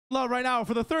Love right now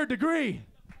for the Third Degree.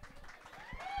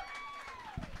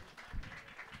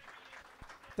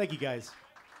 Thank you, guys.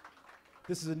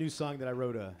 This is a new song that I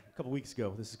wrote a couple weeks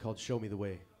ago. This is called Show Me the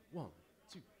Way. 1,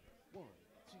 2, 1,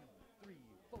 2, 3,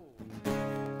 4.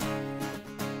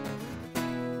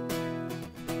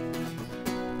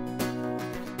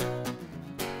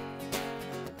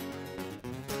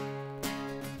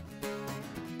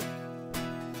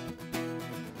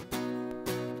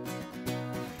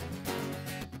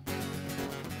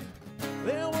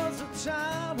 There was a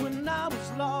time when I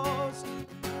was lost.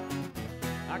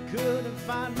 I couldn't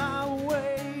find my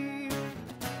way,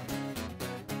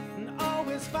 and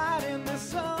always fighting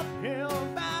this uphill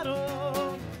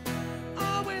battle,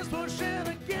 always pushing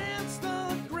against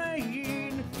the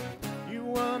grain. You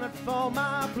were not for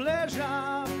my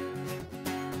pleasure,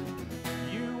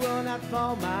 you were not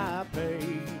for my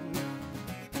pain.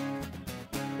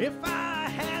 If I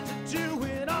had to do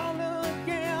it all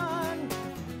again,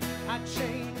 I'd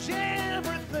change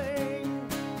everything.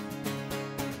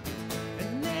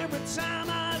 And every time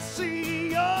I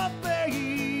see your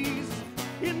face,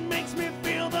 it makes me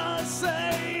feel the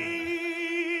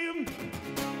same.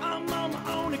 I'm on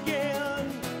my own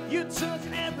again. You took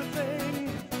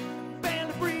everything,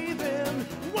 barely breathing.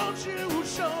 Won't you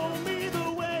show me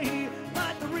the way?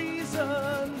 Fight the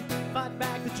reason, fight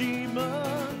back the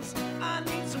demons. I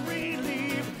need some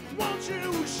relief. Won't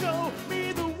you show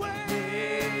me the way?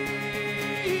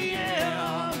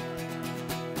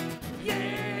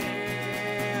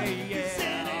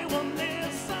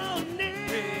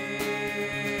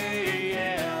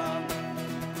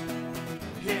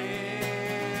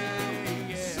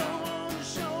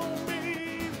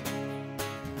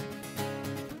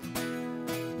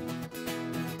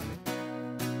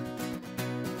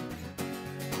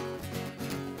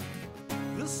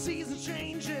 The season's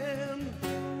changing,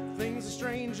 things are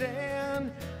strange,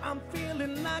 and I'm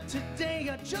feeling like today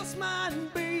I just might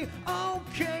be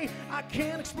okay. I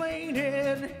can't explain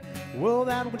it, well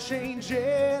that would change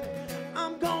it.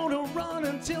 I'm gonna run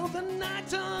until the night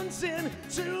turns in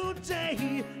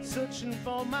today, searching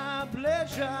for my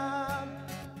pleasure,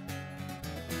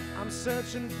 I'm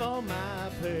searching for my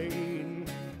pain.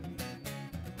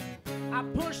 I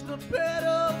push the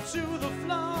pedal to the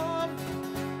floor,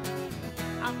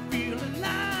 I feel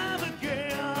alive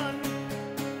again.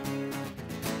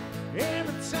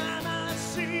 Every time I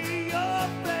see your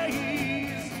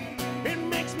face, it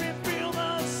makes me feel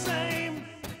the same.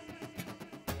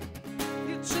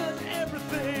 You took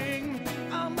everything,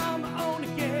 I'm on my own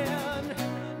again,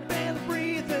 barely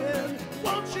breathing.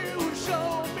 Won't you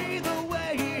show me the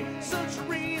way? Such a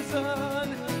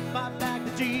reason, fight back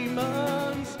the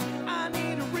demons. I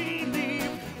need a relief.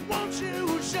 Won't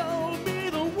you show me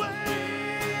the way?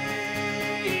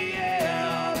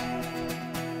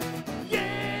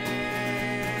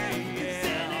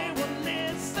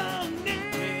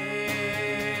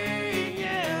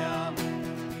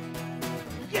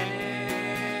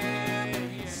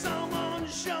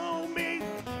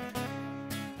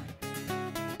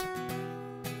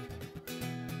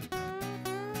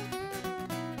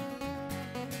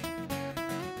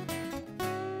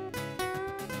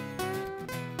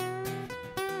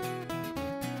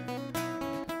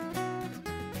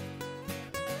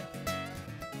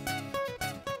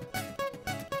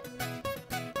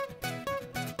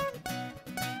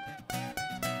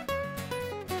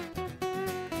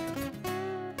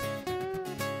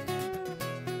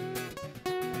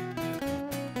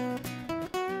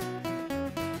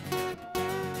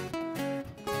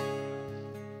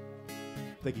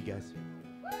 Thank you, guys.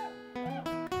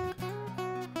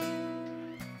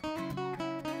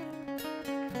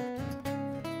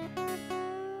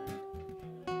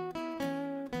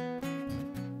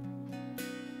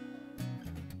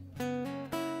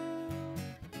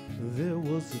 There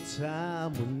was a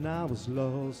time when I was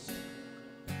lost.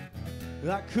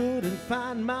 I couldn't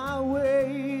find my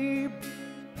way,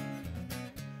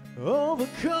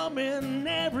 overcoming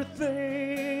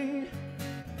everything.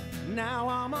 Now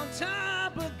I'm on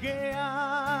top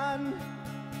again.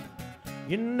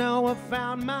 You know I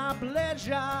found my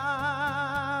pleasure.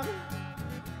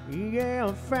 Yeah,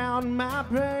 I found my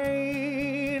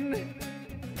pain.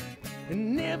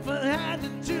 And if I had to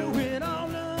do it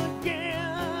all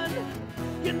again,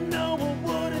 you know I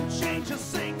wouldn't change a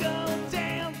single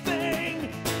damn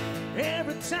thing.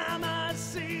 Every time I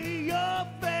see your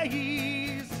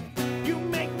face, you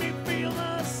make me feel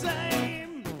the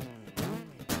same.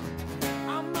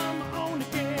 I'm on my own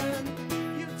again.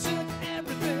 You took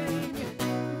everything,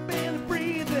 barely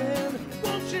breathing.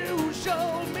 Won't you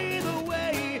show me the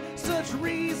way? Such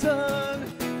reason,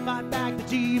 fight back the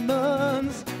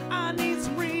demons. I need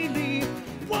some reason.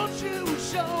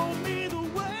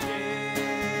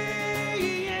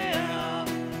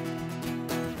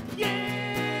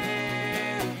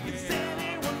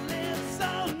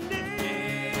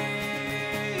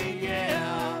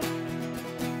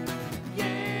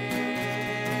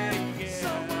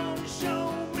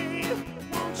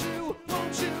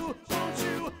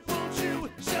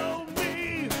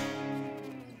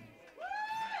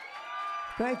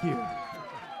 Thank you.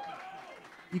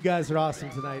 You guys are awesome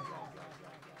tonight.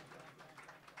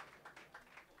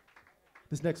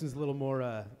 This next one's a little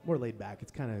more laid back.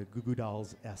 It's kind of Goo Goo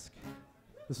Dolls-esque.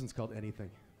 This one's called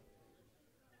Anything.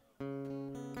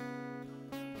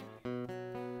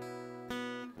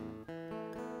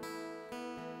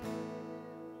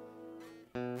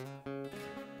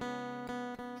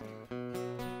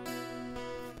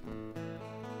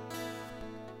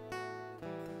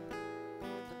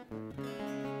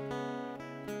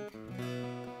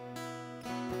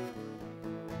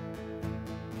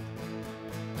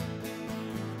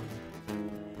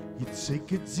 You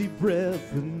take a deep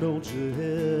breath and hold your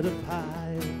head up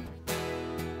high.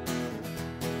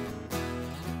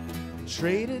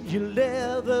 Traded your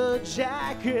leather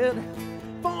jacket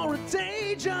for a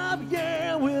day job,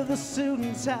 yeah, with a suit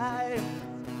and tie.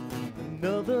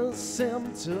 Another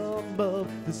symptom of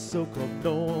the so-called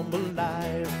normal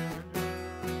life.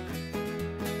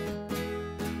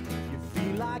 You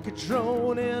feel like a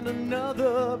drone in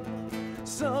another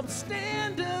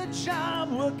substandard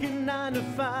job, working 9 to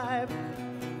 5.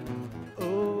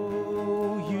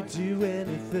 Oh, you do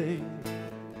anything.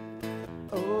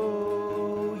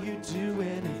 Oh, you do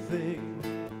anything.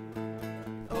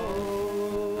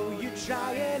 Oh, you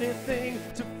try anything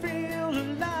to feel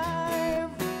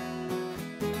alive.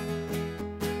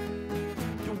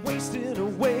 You're wasting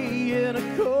away in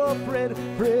a corporate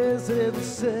prison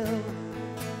cell.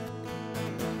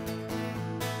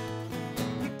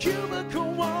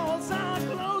 Cubicle walls are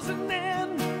closing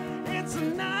in. It's a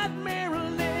nightmare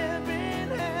of living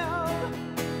hell.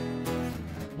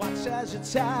 Watch as your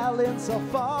talents all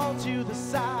fall to the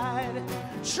side.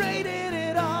 Traded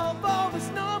it all for this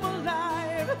normal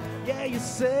life. Yeah, you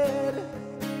said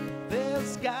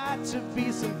there's got to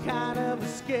be some kind of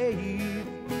escape.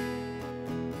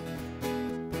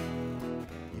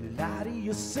 You lie to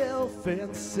yourself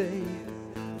and say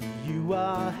you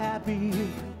are happy.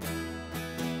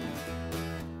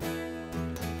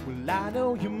 I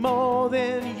know you more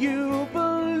than you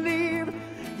believe.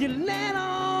 You let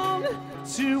on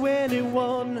to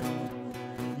anyone.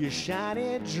 Your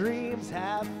shiny dreams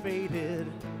have faded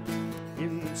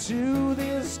into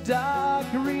this dark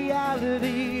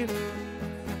reality.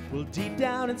 Well, deep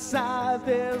down inside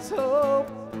there's hope,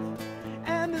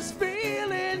 and this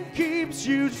feeling keeps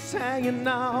you just hanging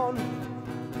on.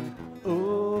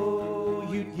 Oh,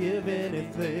 you'd give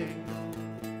anything.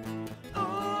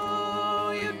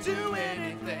 Do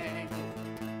anything.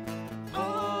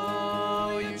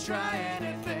 Oh, you try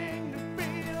anything to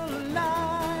feel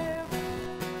alive.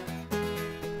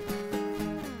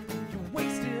 You're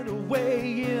wasted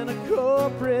away in a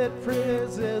corporate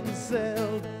prison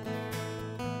cell.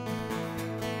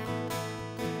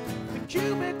 The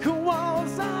cubicle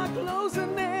walls are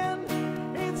closing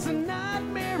in. It's a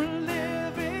nightmare of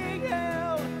living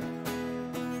hell.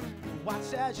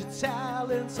 Watch as your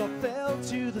talents all fell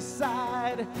to the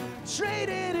side.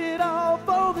 Traded it all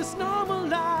for this normal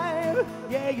life.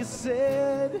 Yeah, you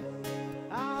said,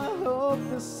 I hope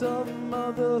there's some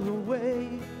other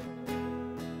way.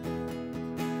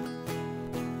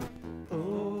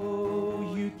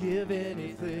 Oh, you'd give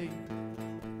anything.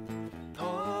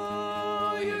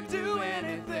 Oh, you'd do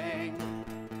anything.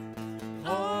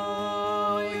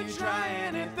 Oh, you'd try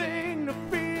anything to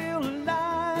feel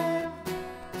alive.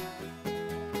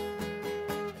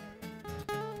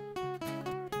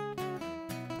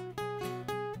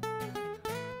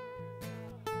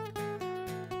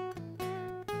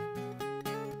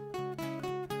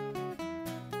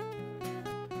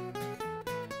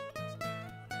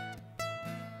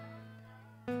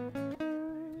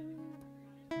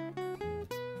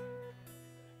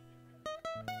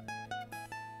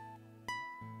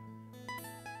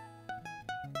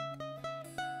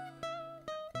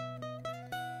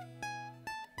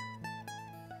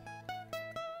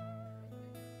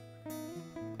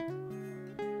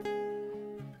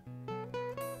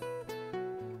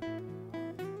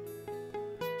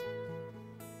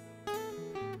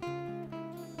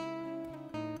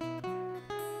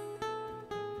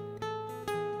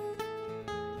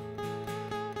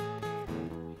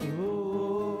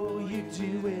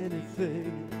 Do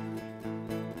anything.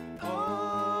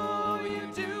 Oh, you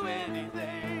do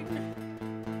anything.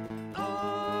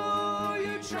 Oh,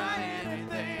 you try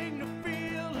anything to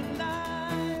feel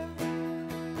alive.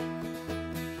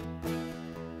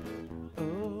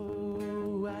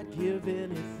 Oh, I'd give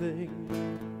anything.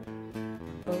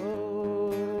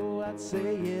 Oh, I'd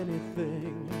say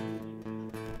anything.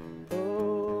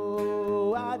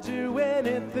 Oh, I'd do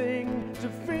anything to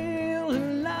feel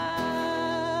alive.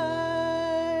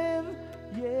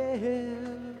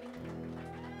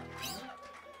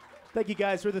 Thank you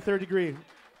guys for the third degree.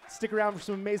 Stick around for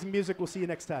some amazing music. We'll see you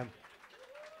next time.